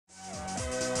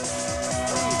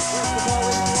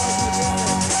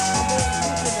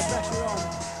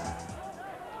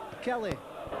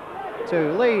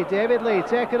to Lee, David Lee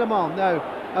taking them on now.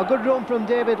 A good run from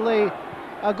David Lee,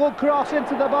 a good cross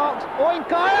into the box. Owen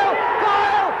Coyle,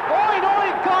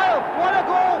 Owen Coyle, what a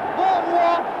goal! Bolton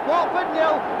 1, Watford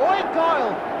 0. Owen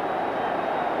Coyle.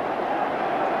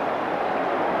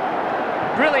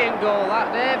 Brilliant goal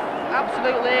that, Dave.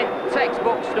 Absolutely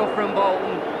textbook stuff from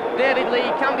Bolton. David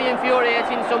Lee can be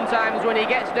infuriating sometimes when he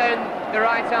gets down the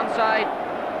right hand side.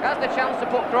 Has the chance to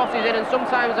put crosses in, and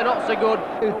sometimes they're not so good.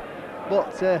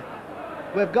 But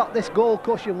we've got this goal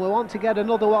cushion. We want to get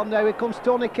another one now. Here comes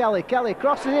Tony Kelly. Kelly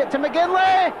crosses it to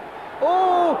McGinlay.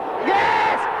 Oh,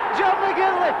 yes! John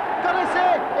McGinlay. Gotta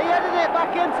say, he headed it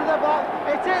back into the box.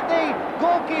 It hit the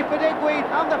goalkeeper Digweed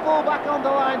and the full-back on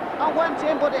the line and went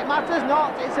in, but it matters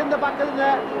not. It's in the back of the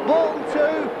net. Bolton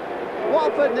 2,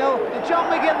 Watford 0. John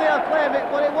McGinlay will claim it,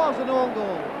 but it was an own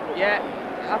goal. Yeah,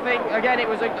 I think, again, it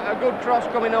was a good cross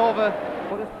coming over.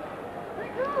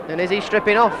 And is he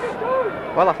stripping off?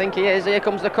 Well, I think he is. Here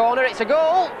comes the corner. It's a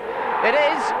goal. It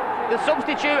is. The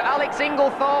substitute, Alex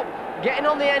Inglethorpe, getting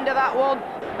on the end of that one.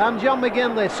 And John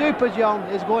McGinlay, Super John,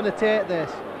 is going to take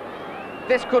this.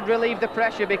 This could relieve the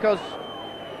pressure because...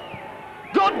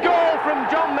 Good goal from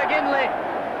John McGinlay.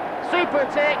 Super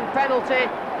taken penalty,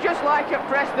 just like at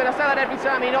Preston. I say that every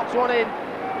time he knocks one in.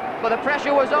 But the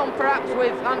pressure was on, perhaps,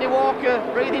 with Andy Walker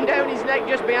breathing down his neck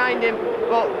just behind him.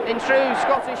 But in true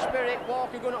Scottish spirit,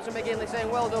 Walker going up to McGinlay saying,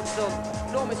 well done, son.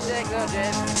 No mistake there,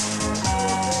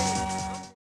 James.